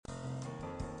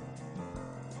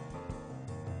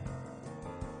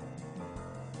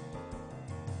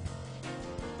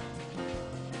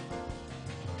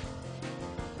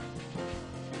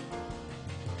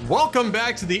Welcome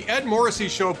back to the Ed Morrissey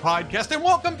Show podcast, and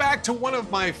welcome back to one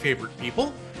of my favorite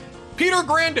people, Peter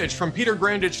Grandich from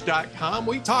petergrandich.com.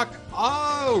 We talk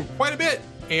quite a bit,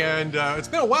 and it's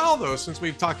been a while though since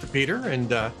we've talked to Peter.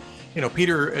 And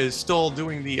Peter is still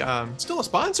doing still a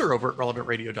sponsor over at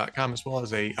relevantradio.com, as well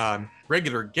as a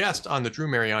regular guest on the Drew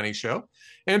Mariani Show.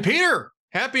 And Peter,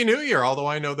 Happy New Year! Although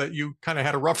I know that you kind of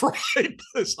had a rough ride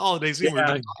this holiday season. We're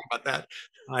going to talk about that.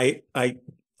 I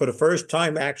for the first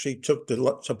time actually took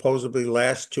the supposedly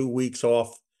last 2 weeks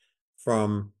off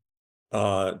from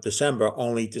December,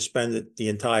 only to spend it the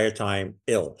entire time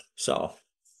ill. So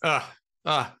I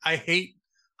hate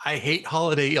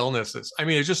holiday illnesses. I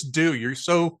mean, I just do. You're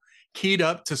so keyed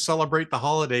up to celebrate the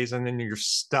holidays, and then you're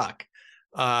stuck.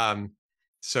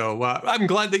 So I'm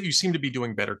glad that you seem to be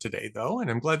doing better today, though,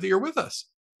 and I'm glad that you're with us.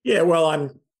 Yeah, well,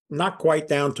 I'm not quite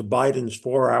down to Biden's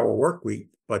 4-hour work week,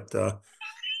 but the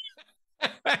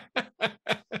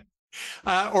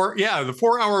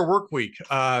 4-hour work week,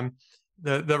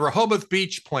 the Rehoboth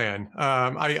Beach plan.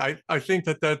 I think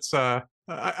that's the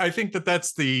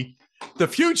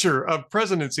future of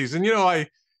presidencies. And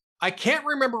I can't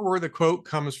remember where the quote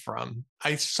comes from.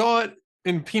 I saw it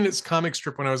in Peanuts comic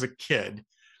strip when I was a kid,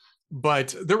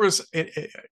 but there was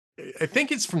I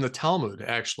think it's from the Talmud.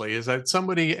 Actually, is that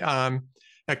somebody a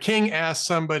king asked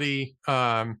somebody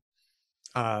about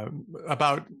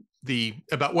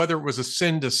whether it was a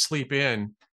sin to sleep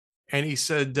in, and he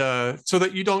said, so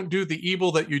that you don't do the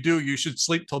evil that you do, you should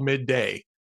sleep till midday.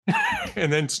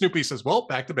 And then Snoopy says, well,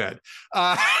 back to bed.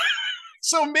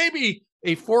 So maybe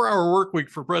a 4-hour work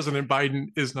week for President Biden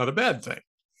is not a bad thing.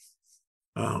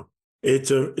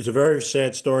 It's a very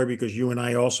sad story, because you and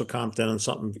I also commented on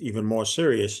something even more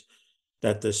serious,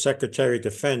 that the Secretary of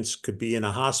Defense could be in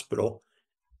a hospital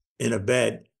in a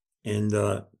bed, and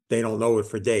they don't know it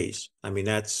for days. I mean,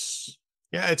 it's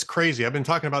crazy. I've been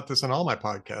talking about this on all my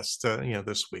podcasts,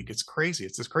 this week. It's crazy.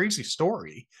 It's this crazy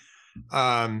story. We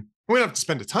don't have to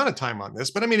spend a ton of time on this,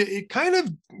 but I mean, it kind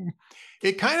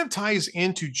of ties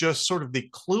into just sort of the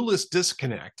clueless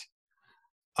disconnect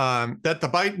that the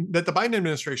Biden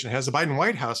administration has, the Biden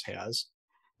White House has,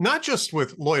 not just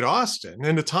with Lloyd Austin,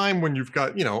 in a time when you've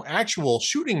got, actual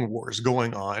shooting wars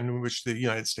going on, in which the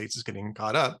United States is getting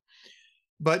caught up,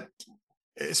 but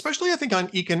especially I think on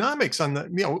economics,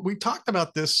 we talked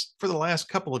about this for the last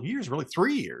couple of years, really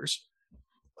 3 years.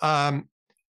 They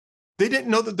didn't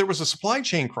know that there was a supply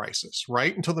chain crisis,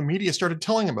 right? Until the media started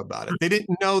telling them about it. They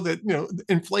didn't know that,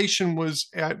 inflation was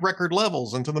at record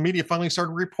levels until the media finally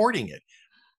started reporting it.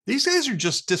 These guys are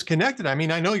just disconnected. I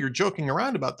mean, I know you're joking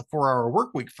around about the 4-hour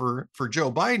work week for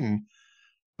Joe Biden,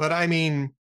 but I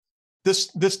mean, this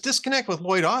disconnect with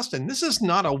Lloyd Austin, this is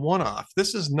not a one-off.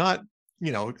 This is not,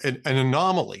 an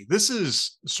anomaly. This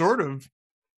is sort of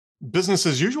business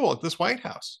as usual at this White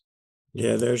House.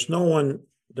 Yeah, there's no one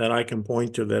that I can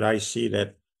point to that I see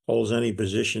that holds any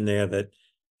position there that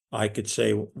I could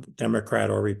say,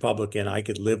 Democrat or Republican, I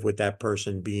could live with that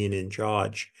person being in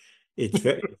charge.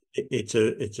 It's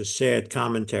a sad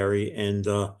commentary, and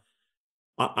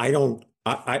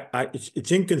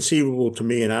it's inconceivable to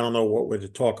me, and I don't know what we're to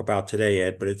talk about today,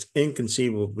 Ed, but it's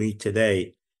inconceivable to me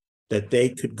today that they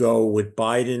could go with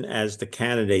Biden as the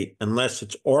candidate unless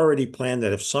it's already planned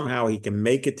that if somehow he can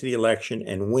make it to the election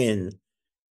and win,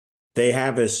 they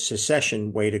have a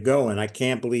secession way to go. And I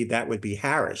can't believe that would be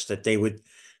Harris, that they would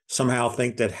somehow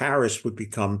think that Harris would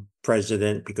become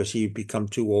president because he'd become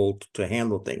too old to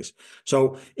handle things.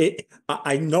 So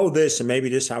I know this, and maybe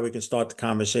this is how we can start the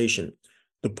conversation.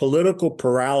 The political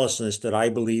paralysis that I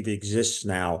believe exists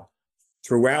now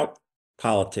throughout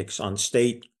politics on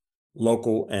state,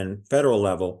 local, and federal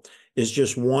level is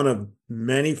just one of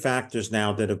many factors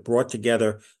now that have brought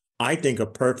together, I think, a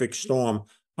perfect storm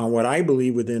on what I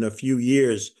believe within a few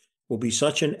years will be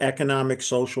such an economic,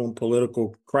 social, and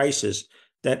political crisis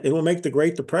that it will make the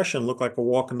Great Depression look like a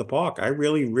walk in the park. I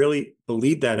really, really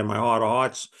believe that in my heart of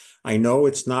hearts. I know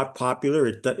it's not popular.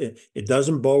 It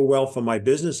doesn't bode well for my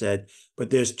business, Ed, but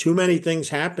there's too many things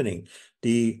happening.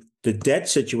 The debt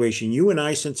situation, you and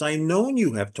I, since I known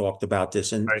you, have talked about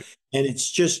this, and right. And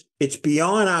it's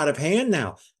beyond out of hand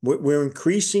now. We're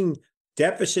increasing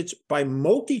deficits by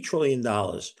multi-trillion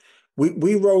dollars.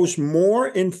 We rose more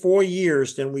in 4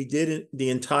 years than we did in the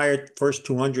entire first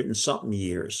 200 and something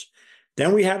years.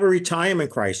 Then we have a retirement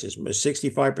crisis.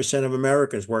 65% of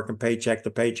Americans working paycheck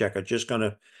to paycheck are just going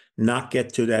to not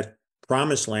get to that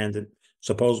promised land that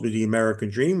supposedly the American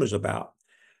dream was about.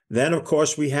 Then, of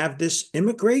course, we have this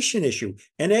immigration issue.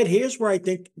 And Ed, here's where I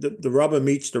think the rubber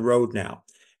meets the road now.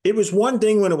 It was one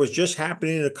thing when it was just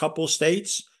happening in a couple of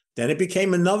states. Then it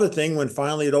became another thing when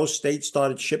finally those states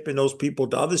started shipping those people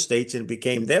to other states and it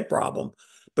became their problem.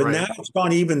 But Right. now it's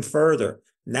gone even further.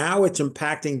 Now it's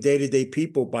impacting day-to-day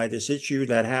people by this issue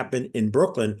that happened in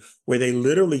Brooklyn, where they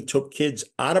literally took kids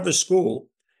out of a school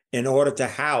in order to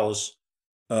house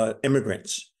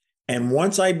immigrants. And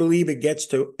once I believe it gets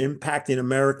to impacting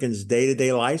Americans'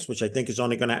 day-to-day lives, which I think is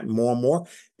only going to happen more and more,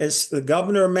 as the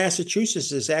governor of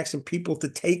Massachusetts is asking people to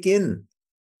take in.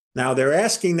 Now they're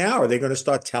asking now, are they going to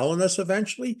start telling us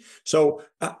eventually? So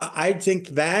I think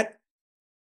that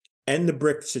and the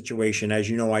BRIC situation, as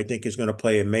you know, I think is going to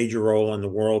play a major role in the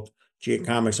world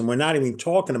geoeconomics. And we're not even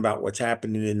talking about what's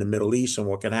happening in the Middle East and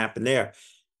what can happen there.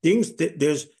 Things that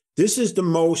this is the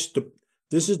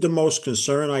most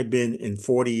concerned I've been in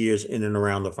 40 years in and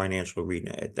around the financial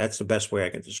arena. That's the best way I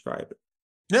can describe it.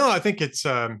 No, I think it's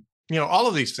all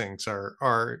of these things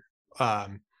are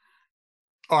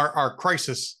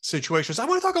crisis situations. I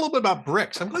want to talk a little bit about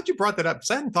BRICS. I'm glad you brought that up because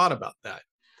I hadn't thought about that.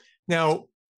 Now,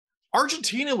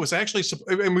 Argentina was actually,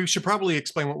 and we should probably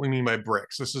explain what we mean by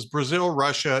BRICS. This is Brazil,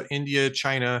 Russia, India,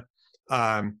 China.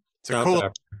 I'm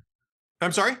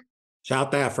sorry?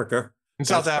 South Africa. In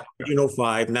South Africa. Original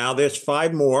 5. Now there's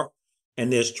 5 more,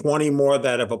 and there's 20 more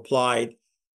that have applied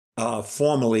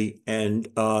formally, and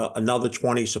another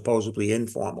 20 supposedly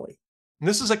informally. And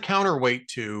this is a counterweight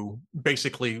to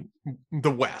basically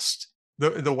the West,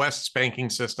 the West's banking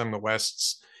system, the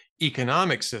West's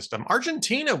economic system.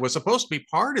 Argentina was supposed to be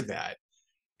part of that.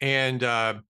 And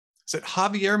is it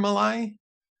Javier Milei,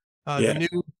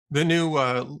 the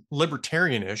new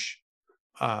libertarianish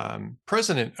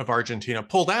president of Argentina,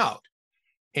 pulled out.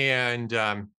 And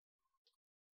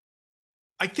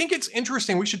I think it's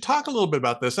interesting. We should talk a little bit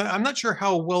about this. I'm not sure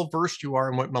how well versed you are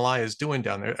in what Milei is doing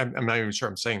down there. I'm not even sure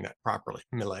I'm saying that properly.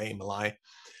 Milei.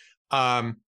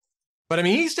 But I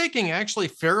mean, he's taking actually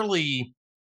fairly,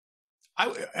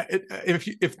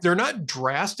 if they're not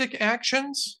drastic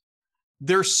actions,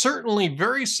 they're certainly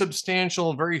very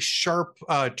substantial, very sharp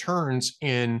turns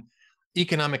in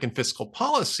economic and fiscal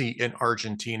policy in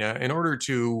Argentina in order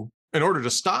to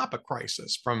stop a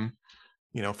crisis from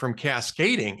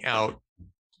cascading out.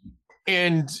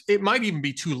 And it might even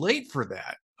be too late for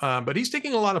that. But he's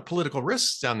taking a lot of political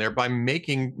risks down there by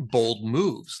making bold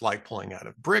moves, like pulling out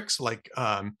of BRICS, like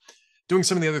doing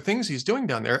some of the other things he's doing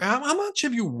down there. How much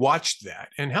have you watched that?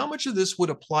 And how much of this would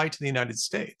apply to the United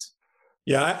States?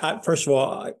 Yeah, first of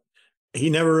all, he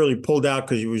never really pulled out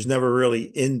because he was never really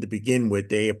in to begin with.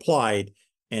 They applied,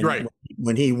 and right.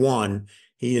 when he won,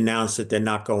 he announced that they're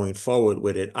not going forward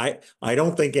with it. I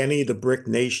don't think any of the BRIC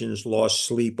nations lost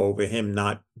sleep over him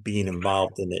not being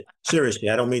involved in it. Seriously,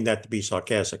 I don't mean that to be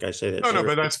sarcastic. I say that. No,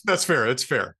 but that's fair. It's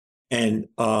fair. And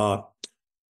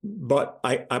but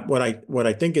what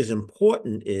I think is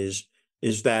important is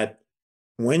that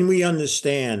when we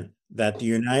understand that the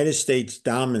United States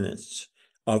dominance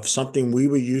of something we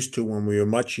were used to when we were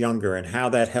much younger and how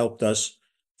that helped us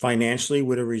financially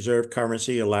with a reserve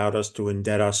currency, allowed us to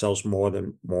indebt ourselves more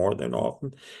than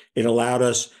often. It allowed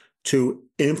us to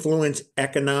influence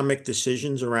economic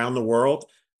decisions around the world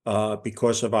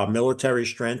because of our military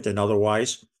strength and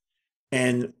otherwise.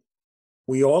 And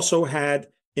we also had,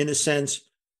 in a sense,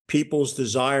 people's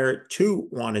desire to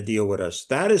want to deal with us.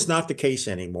 That is not the case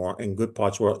anymore in good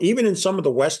parts of the world, even in some of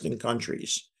the Western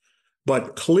countries.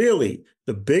 But clearly,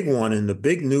 the big one and the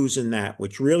big news in that,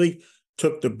 which really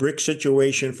took the BRIC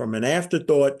situation from an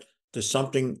afterthought to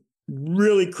something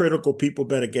really critical people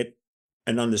better get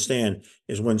and understand,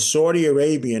 is when Saudi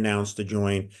Arabia announced to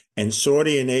join, and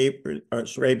Saudi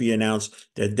Arabia announced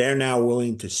that they're now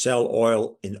willing to sell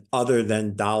oil in other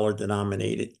than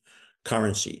dollar-denominated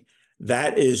currency.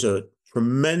 That is a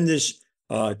tremendous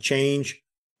change.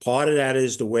 Part of that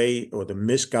is the way, or the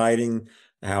misguiding,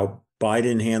 how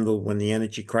Biden handled when the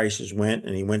energy crisis went,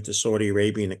 and he went to Saudi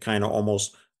Arabia and it kind of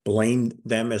almost blamed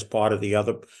them as part of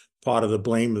the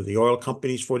blame of the oil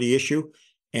companies for the issue.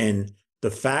 And the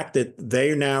fact that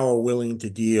they now are willing to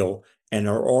deal and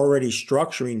are already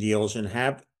structuring deals and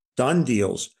have done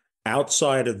deals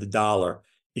outside of the dollar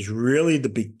is really the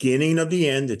beginning of the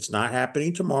end. It's not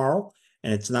happening tomorrow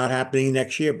and it's not happening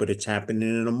next year, but it's happening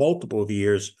in a multiple of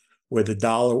years where the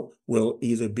dollar will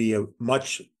either be a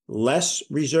much less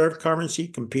reserve currency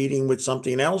competing with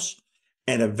something else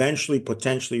and eventually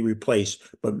potentially replace.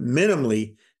 But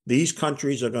minimally, these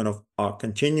countries are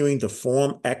continuing to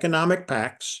form economic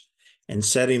pacts and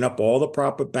setting up all the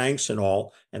proper banks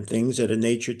and things that are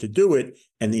nature to do it.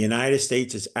 And the United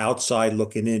States is outside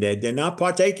looking in. They're not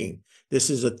partaking. This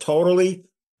is a totally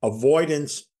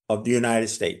avoidance of the United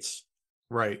States.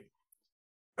 Right.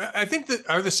 I think that,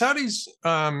 are the Saudis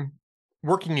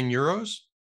working in euros?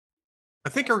 I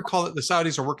think I recall that the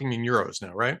Saudis are working in euros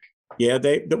now, right? Yeah,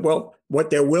 well, what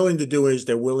they're willing to do is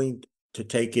they're willing to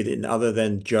take it in other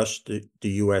than just the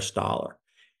US dollar.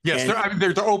 Yes, And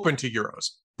they're open to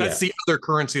euros. yeah, That's the other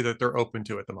currency that they're open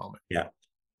to at the moment. yeah.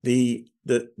 The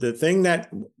thing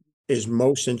that is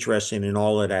most interesting in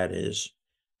all of that is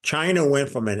China went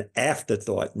from an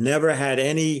afterthought, never had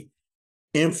any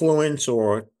influence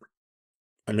or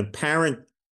an apparent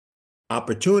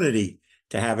opportunity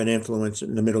to have an influence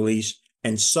in the Middle East,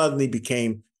 and suddenly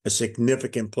became a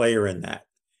significant player in that.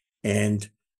 And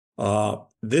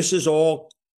this is all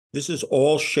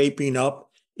shaping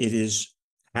up. It is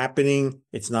happening.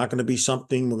 It's not going to be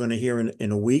something we're going to hear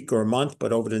in a week or a month,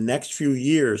 but over the next few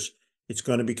years, it's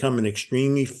going to become an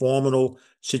extremely formidable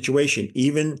situation.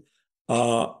 Even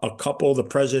a couple of the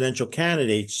presidential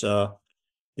candidates, the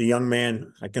young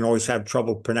man, I can always have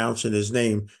trouble pronouncing his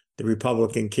name, the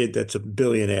Republican kid that's a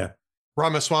billionaire.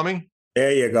 Ramaswamy?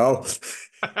 There you go.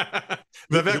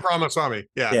 Vivek Ramaswamy.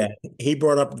 Yeah. Yeah, he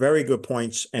brought up very good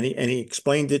points, and he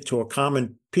explained it to a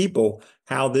common people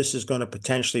how this is going to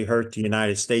potentially hurt the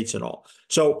United States and all.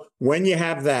 So when you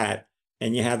have that,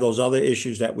 and you have those other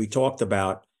issues that we talked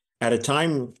about, at a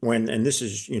time when, and this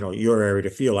is, your area to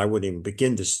feel, I wouldn't even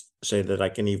begin to say that I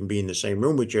can even be in the same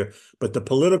room with you, but the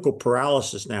political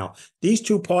paralysis now, these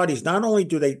two parties, not only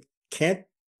do they can't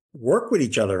work with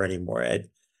each other anymore, Ed,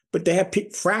 but they have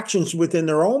fractions within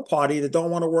their own party that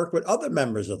don't want to work with other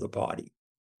members of the party.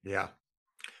 Yeah.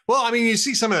 Well, I mean, you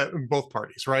see some of that in both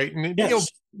parties, right? And yes.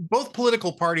 Both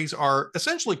political parties are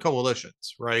essentially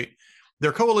coalitions, right?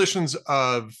 They're coalitions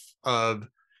of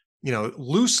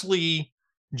loosely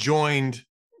joined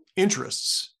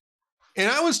interests.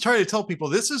 And I always try to tell people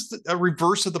this is a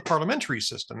reverse of the parliamentary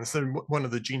system. This is one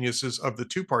of the geniuses of the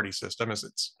two-party system as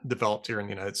it's developed here in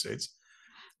the United States,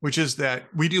 which is that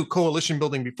we do coalition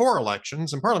building before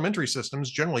elections, and parliamentary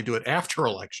systems generally do it after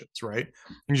elections, right?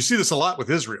 And you see this a lot with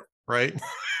Israel, right?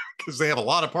 Because they have a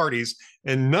lot of parties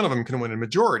and none of them can win a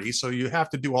majority. So you have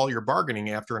to do all your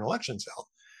bargaining after an election's held.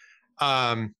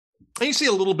 And you see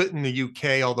a little bit in the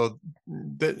UK, although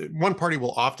one party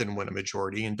will often win a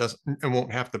majority and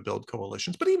won't have to build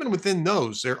coalitions. But even within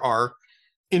those, there are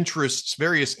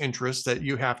various interests that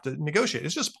you have to negotiate.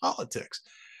 It's just politics.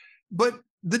 But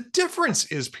the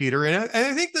difference is, Peter, and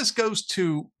I think this goes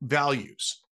to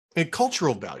values and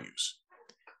cultural values,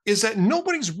 is that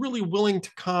nobody's really willing to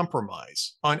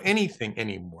compromise on anything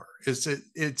anymore. It's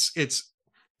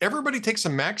everybody takes a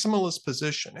maximalist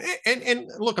position. And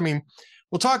look, I mean,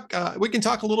 we can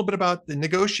talk a little bit about the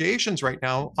negotiations right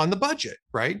now on the budget,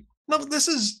 right? No, this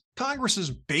is Congress's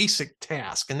basic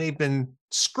task, and they've been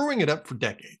screwing it up for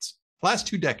decades, last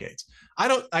 2 decades.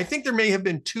 I think there may have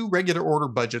been 2 regular order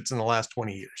budgets in the last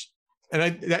 20 years.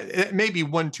 And it may be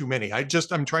one too many.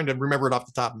 I'm trying to remember it off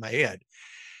the top of my head.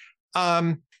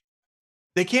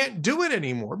 They can't do it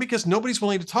anymore because nobody's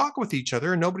willing to talk with each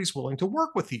other and nobody's willing to work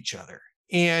with each other.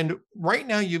 And right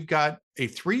now you've got a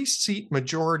 3-seat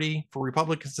majority for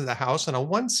Republicans in the House and a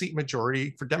 1-seat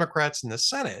majority for Democrats in the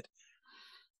Senate.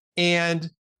 And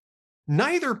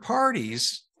neither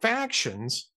party's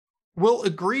factions will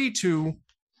agree to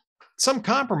some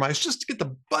compromise just to get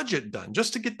the budget done,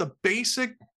 just to get the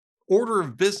basic order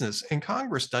of business in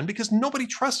Congress done, because nobody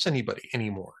trusts anybody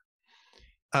anymore.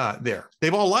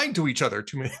 They've all lied to each other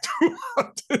to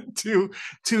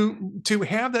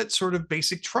have that sort of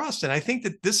basic trust. And I think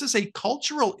that this is a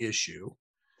cultural issue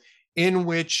in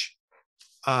which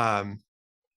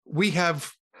we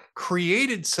have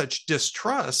created such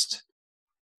distrust.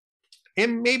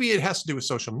 And maybe it has to do with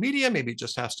social media. Maybe it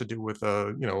just has to do with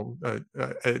an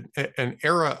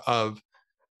era of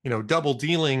double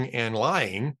dealing and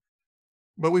lying.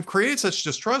 But we've created such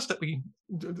distrust that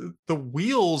the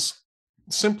wheels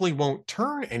simply won't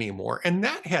turn anymore, and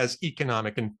that has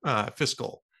economic and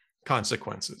fiscal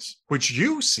consequences, which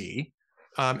you see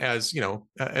as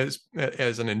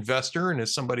an investor and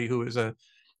as somebody who is a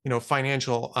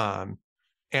financial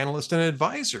analyst and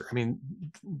advisor. I mean,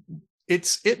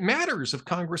 it matters if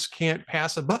Congress can't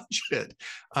pass a budget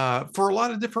for a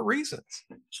lot of different reasons.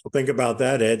 So think about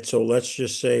that, Ed. So let's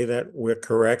just say that we're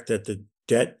correct that the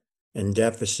debt and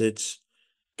deficits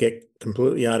get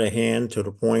completely out of hand to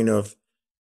the point of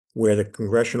where the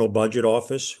Congressional Budget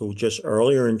Office, who just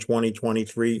earlier in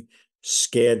 2023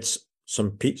 scared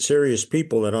some serious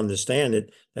people that understand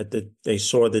it, that they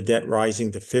saw the debt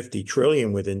rising to 50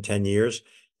 trillion within 10 years.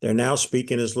 They're now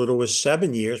speaking as little as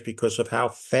 7 years because of how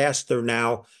fast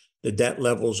the debt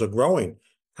levels are growing.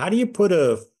 How do you put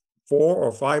a 4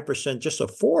 or 5%, just a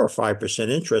 4 or 5%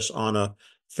 interest on a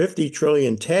 50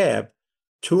 trillion tab,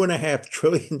 $2.5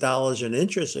 trillion in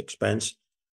interest expense?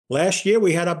 Last year,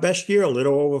 we had our best year, a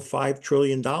little over $5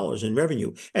 trillion in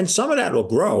revenue. And some of that will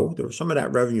grow. Some of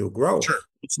that revenue will grow. Sure.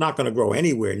 It's not going to grow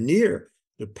anywhere near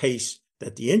the pace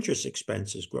that the interest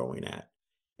expense is growing at.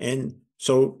 And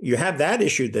so you have that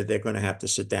issue that they're going to have to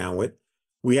sit down with.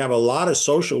 We have a lot of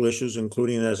social issues,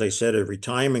 including, as I said, a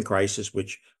retirement crisis,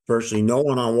 which virtually no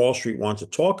one on Wall Street wants to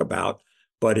talk about,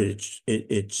 but it's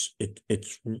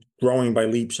growing by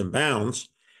leaps and bounds.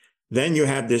 Then you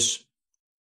have this,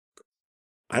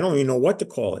 I don't even know what to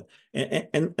call it.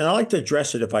 And I like to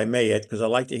address it, if I may, Ed, because I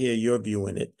like to hear your view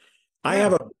in it.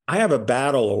 Yeah. I have a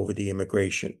battle over the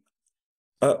immigration.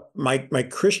 My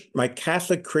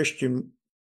Catholic Christian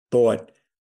thought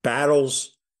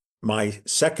battles my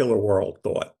secular world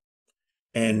thought.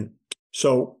 And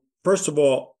so, first of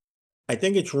all, I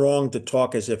think it's wrong to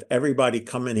talk as if everybody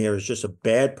coming here is just a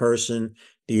bad person,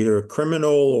 either a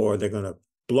criminal or they're going to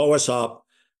blow us up.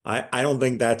 I don't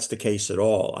think that's the case at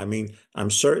all. I mean,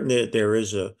 I'm certain that there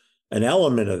is an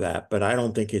element of that, but I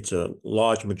don't think it's a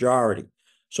large majority.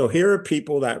 So here are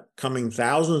people that coming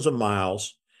thousands of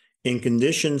miles in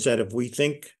conditions that if we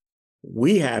think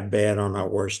we have bad on our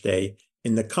worst day,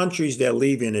 in the countries they're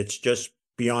leaving, it's just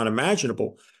beyond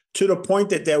imaginable, to the point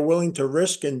that they're willing to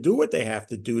risk and do what they have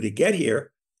to do to get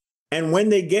here. And when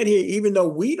they get here, even though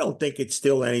we don't think it's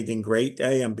still anything great,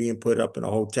 hey, I'm being put up in a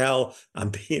hotel,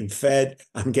 I'm being fed,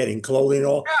 I'm getting clothing,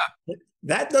 all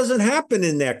that doesn't happen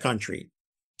in their country.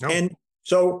 No. And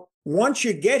so once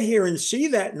you get here and see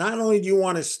that, not only do you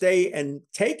want to stay and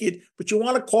take it, but you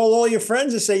want to call all your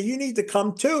friends and say, you need to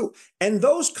come too. And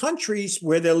those countries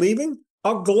where they're leaving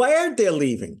are glad they're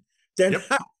leaving.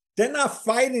 They're not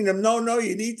fighting them. No,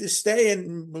 you need to stay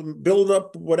and build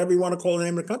up whatever you want to call the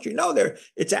name of the country. No,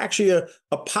 it's actually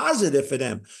a positive for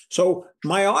them. So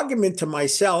my argument to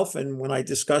myself, and when I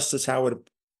discuss this, how it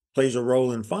plays a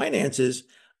role in finances,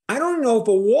 I don't know if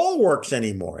a wall works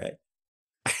anymore, Ed.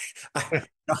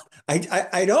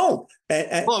 I don't.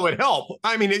 Well, it would help.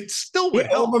 I mean, it still would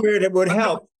help. It would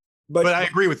help. But I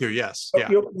agree with you. Yes. Yeah.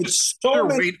 With so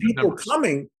many people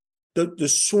coming, the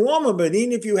swarm of it,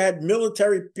 even if you had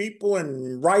military people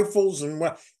and rifles and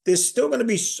what, there's still going to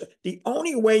be, the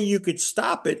only way you could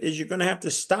stop it is you're going to have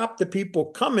to stop the people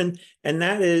coming, and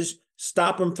that is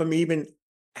stop them from even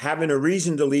having a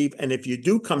reason to leave. And if you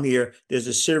do come here, there's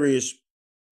a serious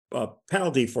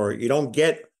penalty for it. You don't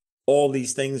get all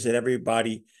these things that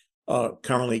everybody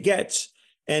currently gets.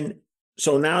 And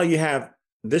so now you have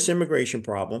this immigration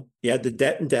problem, you have the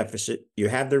debt and deficit, you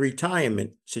have the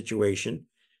retirement situation.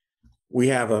 We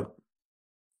have a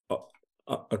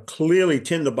clearly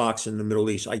tinderbox in the Middle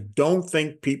East. I don't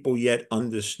think people yet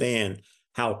understand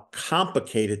how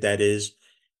complicated that is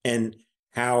and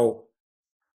how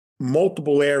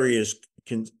multiple areas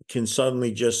can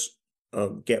suddenly just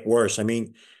get worse. I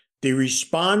mean, the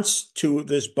response to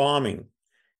this bombing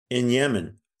in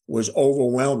Yemen was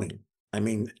overwhelming. I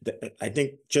mean, I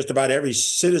think just about every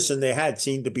citizen they had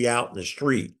seemed to be out in the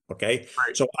street, okay?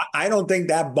 Right. So I don't think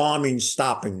that bombing's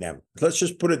stopping them. Let's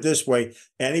just put it this way.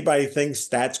 Anybody thinks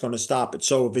that's going to stop it.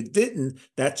 So if it didn't,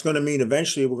 that's going to mean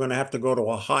eventually we're going to have to go to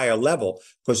a higher level,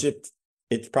 because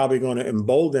it's probably going to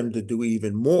embolden them to do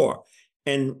even more.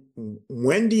 And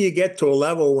when do you get to a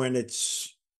level when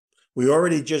we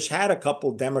already just had a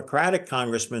couple Democratic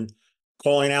congressmen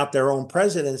calling out their own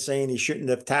president, saying he shouldn't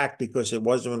have attacked because it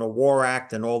wasn't a war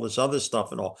act and all this other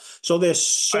stuff and all. So there's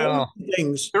so many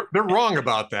things. They're wrong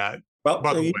about that. Well,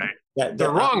 by the way, they're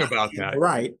wrong about that.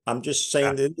 Right. I'm just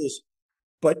saying that it is.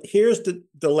 But here's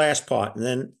the last part, and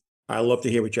then I'd love to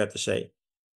hear what you have to say.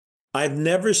 I've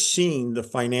never seen the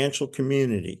financial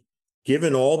community,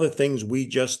 given all the things we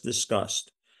just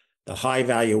discussed, the high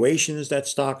valuations that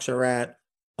stocks are at,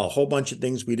 a whole bunch of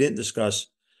things we didn't discuss,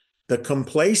 the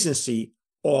complacency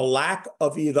or lack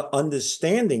of either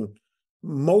understanding.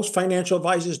 Most financial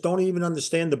advisors don't even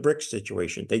understand the BRICS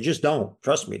situation. They just don't.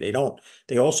 Trust me, they don't.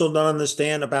 They also don't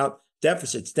understand about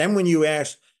deficits. Then when you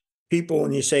ask people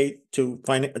and you say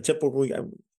typically,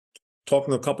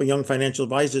 talking to a couple of young financial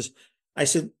advisors, I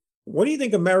said, what do you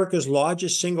think America's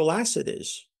largest single asset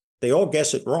is? They all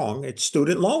guess it wrong. It's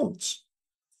student loans.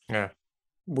 Yeah.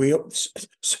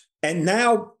 And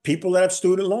now people that have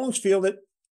student loans feel that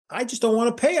I just don't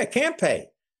want to pay. I can't pay.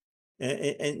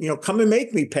 And come and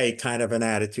make me pay kind of an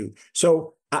attitude.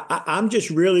 So I'm just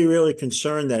really, really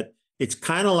concerned that it's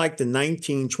kind of like the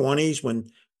 1920s when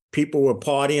people were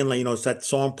partying, like, it's that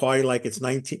song Party Like It's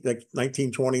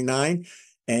 1929,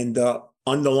 and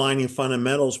underlying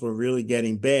fundamentals were really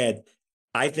getting bad.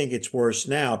 I think it's worse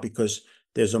now because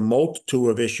there's a multitude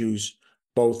of issues,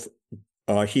 both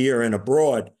here and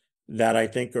abroad, that I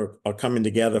think are coming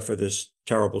together for this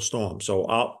terrible storm. So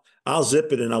I'll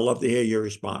zip it, and I'd love to hear your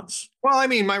response. Well, I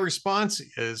mean, my response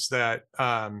is that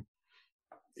the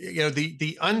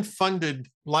unfunded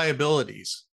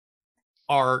liabilities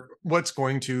are what's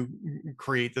going to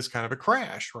create this kind of a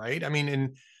crash, right? I mean,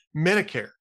 in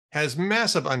Medicare has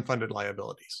massive unfunded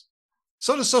liabilities.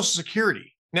 So does Social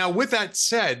Security. Now, with that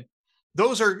said,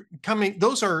 those are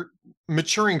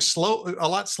maturing a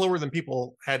lot slower than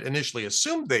people had initially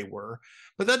assumed they were,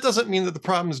 but that doesn't mean that the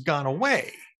problem has gone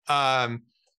away.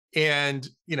 And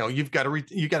you've got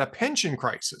a pension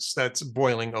crisis that's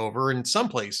boiling over in some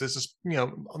places,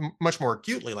 much more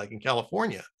acutely, like in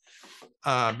California,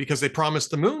 because they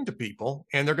promised the moon to people,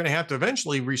 and they're going to have to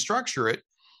eventually restructure it.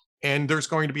 And there's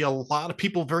going to be a lot of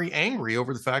people very angry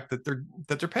over the fact that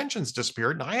their pensions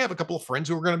disappeared. And I have a couple of friends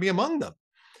who are going to be among them.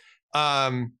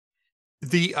 And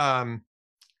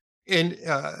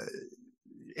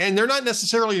they're not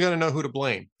necessarily going to know who to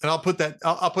blame. And I'll put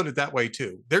it that way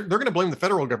too. They're going to blame the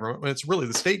federal government when it's really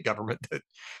the state government that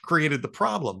created the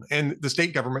problem, and the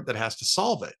state government that has to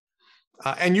solve it.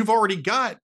 And you've already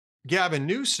got Gavin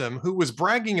Newsom, who was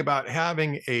bragging about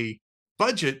having a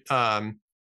budget.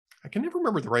 I can never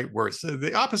remember the right words.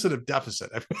 The opposite of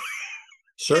deficit.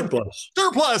 Surplus.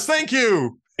 Surplus. Thank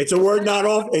you. It's a word not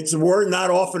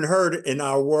often heard in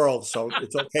our world, so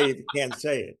it's okay if you can't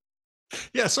say it.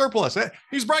 Yeah, surplus.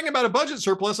 He's bragging about a budget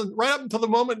surplus, and right up until the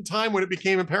moment in time when it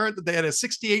became apparent that they had a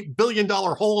 $68 billion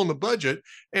hole in the budget,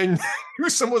 and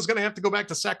Newsom was going to have to go back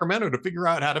to Sacramento to figure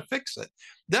out how to fix it.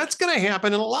 That's going to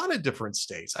happen in a lot of different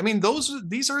states. I mean,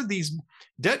 these are these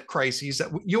debt crises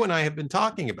that you and I have been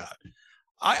talking about.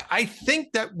 I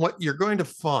think that what you're going to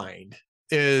find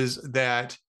is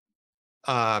that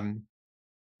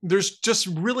there's just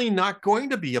really not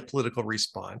going to be a political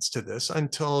response to this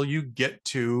until you get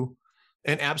to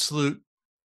an absolute,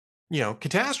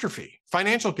 catastrophe,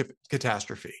 financial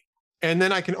catastrophe. And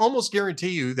then I can almost guarantee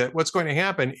you that what's going to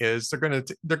happen is they're going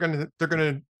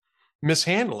to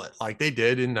mishandle it, like they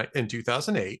did in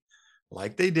 2008,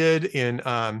 like they did in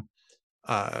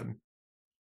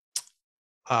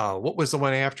what was the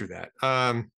one after that?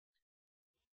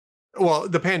 Well,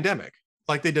 the pandemic,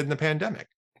 like they did in the pandemic.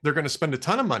 They're going to spend a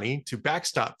ton of money to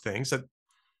backstop things that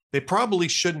they probably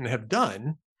shouldn't have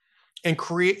done, and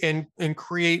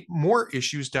create more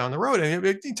issues down the road.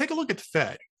 And take a look at the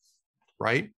Fed,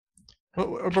 right?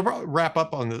 We'll wrap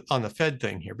up on the Fed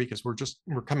thing here, because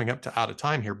we're coming up to out of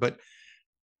time here. But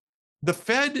the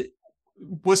Fed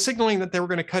was signaling that they were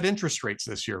going to cut interest rates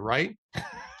this year, right?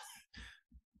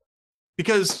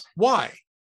 Because why?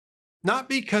 Not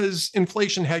because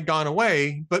inflation had gone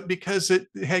away, but because it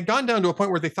had gone down to a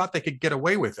point where they thought they could get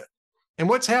away with it. And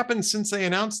what's happened since they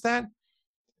announced that?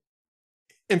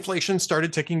 Inflation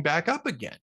started ticking back up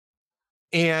again.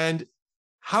 And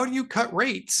how do you cut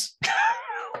rates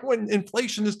when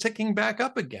inflation is ticking back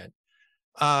up again?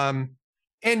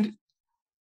 And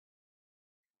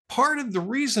part of the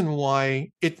reason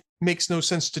why it makes no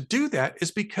sense to do that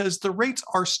is because the rates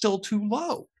are still too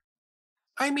low.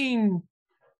 I mean,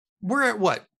 we're at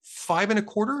what,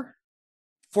 5.25%,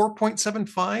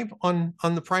 4.75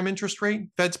 on the prime interest rate,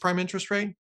 Fed's prime interest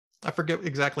rate. I forget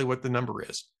exactly what the number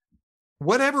is.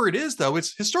 Whatever it is, though,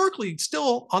 it's historically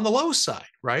still on the low side,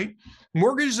 right?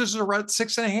 Mortgages are around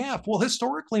 6.5. Well,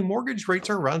 historically, mortgage rates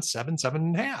are around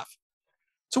 7.5.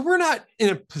 So we're not in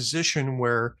a position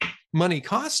where money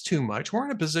costs too much. We're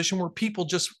in a position where people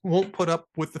just won't put up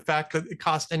with the fact that it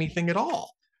costs anything at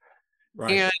all.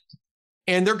 Right.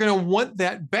 And they're going to want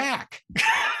that back.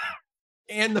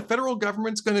 And the federal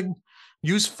government's going to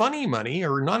use funny money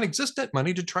or non-existent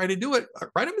money to try to do it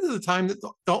right up to the time that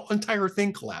the entire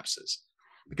thing collapses,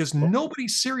 because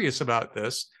nobody's serious about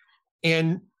this.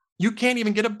 And you can't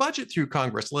even get a budget through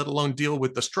Congress, let alone deal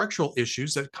with the structural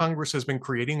issues that Congress has been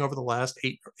creating over the last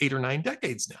eight or 9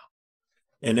 decades now.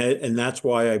 And that's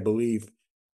why I believe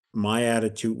my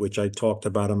attitude, which I talked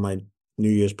about on my New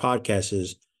Year's podcast,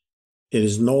 is it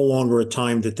is no longer a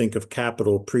time to think of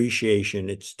capital appreciation.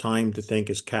 It's time to think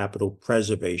as capital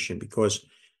preservation, because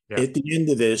at the end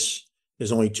of this,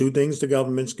 there's only 2 things the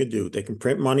governments can do. They can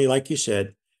print money, like you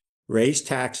said, raise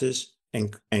taxes,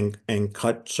 and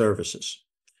cut services.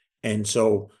 And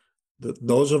so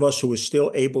those of us who are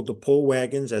still able to pull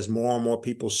wagons, as more and more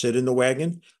people sit in the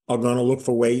wagon, are going to look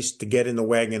for ways to get in the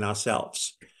wagon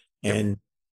ourselves. And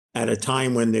at a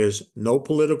time when there's no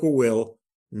political will,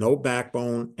 no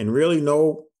backbone, and really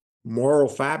no moral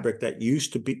fabric that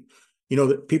used to be,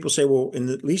 that people say, well,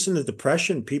 at least in the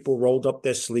Depression, people rolled up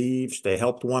their sleeves, they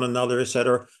helped one another, et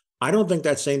cetera. I don't think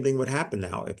that same thing would happen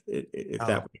now if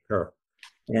that would occur.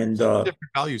 And it's a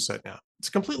different value set now. It's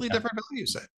a completely different value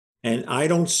set. And I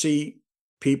don't see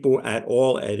people at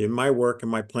all, Ed, in my work, in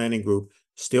my planning group,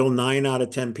 Still 9 out of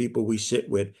 10 people we sit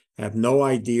with have no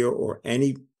idea or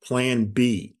any plan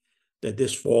B that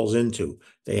this falls into.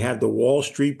 They have the Wall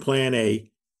Street plan A.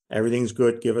 Everything's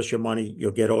good. Give us your money.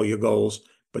 You'll get all your goals.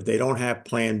 But they don't have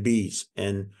plan Bs.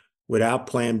 And without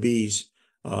plan Bs,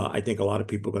 I think a lot of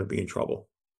people are going to be in trouble.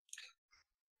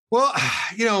 Well,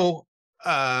 you know,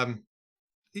 I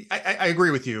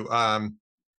agree with you. I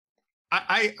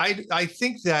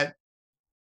think that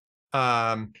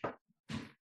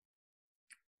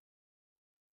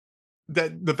that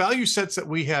the value sets that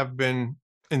we have been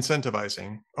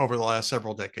incentivizing over the last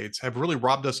several decades have really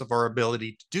robbed us of our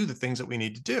ability to do the things that we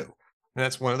need to do. And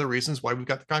that's one of the reasons why we've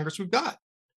got the Congress we've got,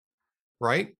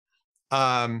 right?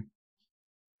 I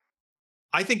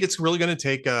think it's really going to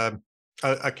take a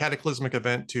cataclysmic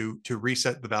event to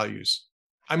reset the values.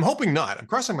 I'm hoping not. I'm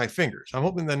crossing my fingers. I'm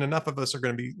hoping that enough of us are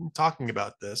going to be talking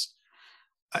about this.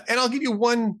 And I'll give you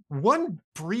one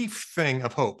brief thing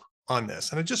of hope on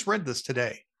this. And I just read this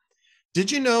today. Did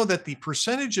you know that the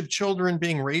percentage of children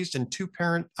being raised in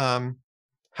two-parent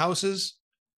houses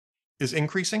is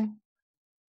increasing?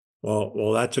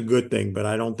 Well, that's a good thing, but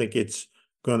I don't think it's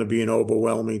going to be an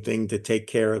overwhelming thing to take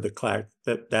care of that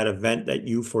event that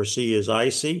you foresee as I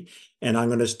see. And I'm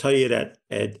going to tell you that,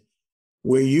 Ed,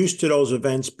 we're used to those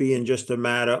events being just a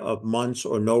matter of months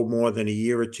or no more than a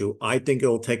year or two. I think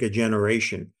it'll take a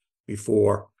generation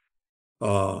before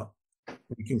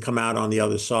we can come out on the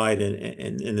other side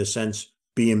and in a sense,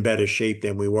 be in better shape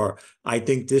than we were. I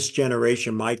think this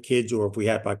generation, my kids, or if we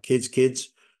have our kids,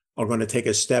 are going to take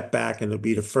a step back, and it'll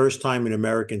be the first time in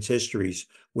Americans' histories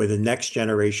where the next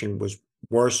generation was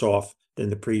worse off than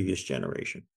the previous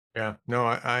generation. Yeah, no,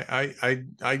 I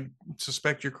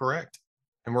suspect you're correct,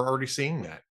 and we're already seeing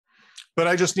that. But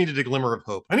I just needed a glimmer of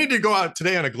hope. I need to go out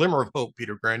today on a glimmer of hope,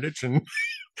 Peter Grandich, and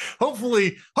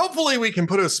hopefully we can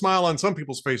put a smile on some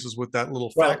people's faces with that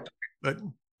little fact. But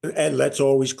and let's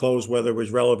always close, whether it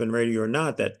was relevant radio or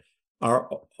not, that our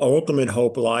ultimate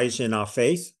hope lies in our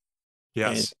faith.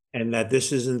 Yes. And that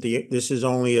this is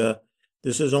only a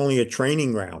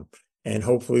training ground. And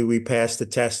hopefully we pass the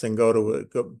test and go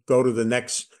to the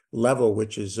next level,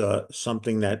 which is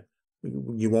something that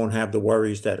you won't have the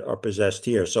worries that are possessed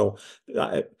here. So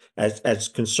as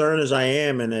concerned as I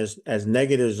am and as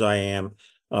negative as I am,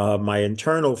 my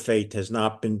internal fate has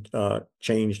not been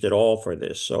changed at all for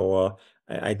this. So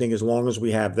I think as long as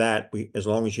we have that, as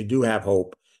long as you do have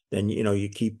hope, then you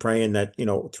keep praying that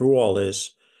through all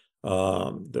this,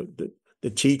 the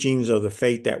teachings of the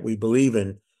faith that we believe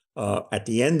in, at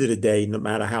the end of the day, no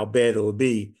matter how bad it'll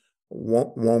be,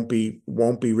 won't be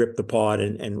ripped apart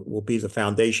and will be the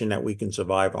foundation that we can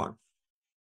survive on.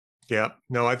 Yeah,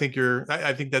 no, I think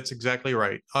that's exactly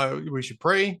right. We should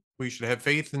pray. We should have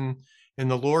faith in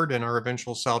the Lord and our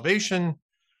eventual salvation.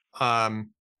 But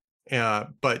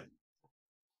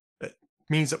it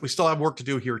means that we still have work to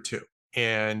do here too.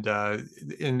 And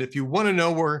if you want to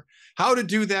know how to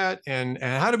do that and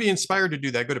how to be inspired to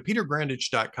do that, go to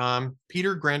petergrandich.com,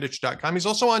 petergrandich.com. He's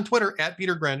also on Twitter at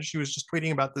Peter Grandich. He was just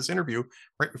tweeting about this interview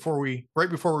right before we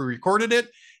recorded it.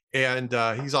 And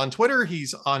he's on Twitter.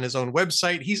 He's on his own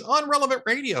website. He's on Relevant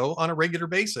Radio on a regular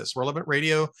basis,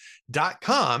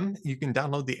 relevantradio.com. You can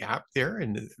download the app there.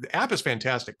 And the app is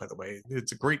fantastic, by the way.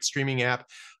 It's a great streaming app.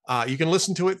 You can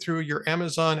listen to it through your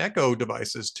Amazon Echo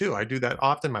devices, too. I do that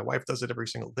often. My wife does it every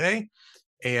single day.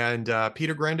 And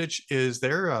Peter Grandich is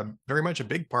there, very much a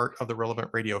big part of the Relevant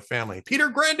Radio family. Peter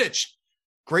Grandich,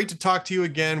 great to talk to you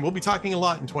again. We'll be talking a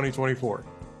lot in 2024.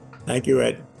 Thank you,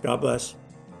 Ed. God bless.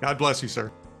 God bless you,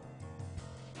 sir.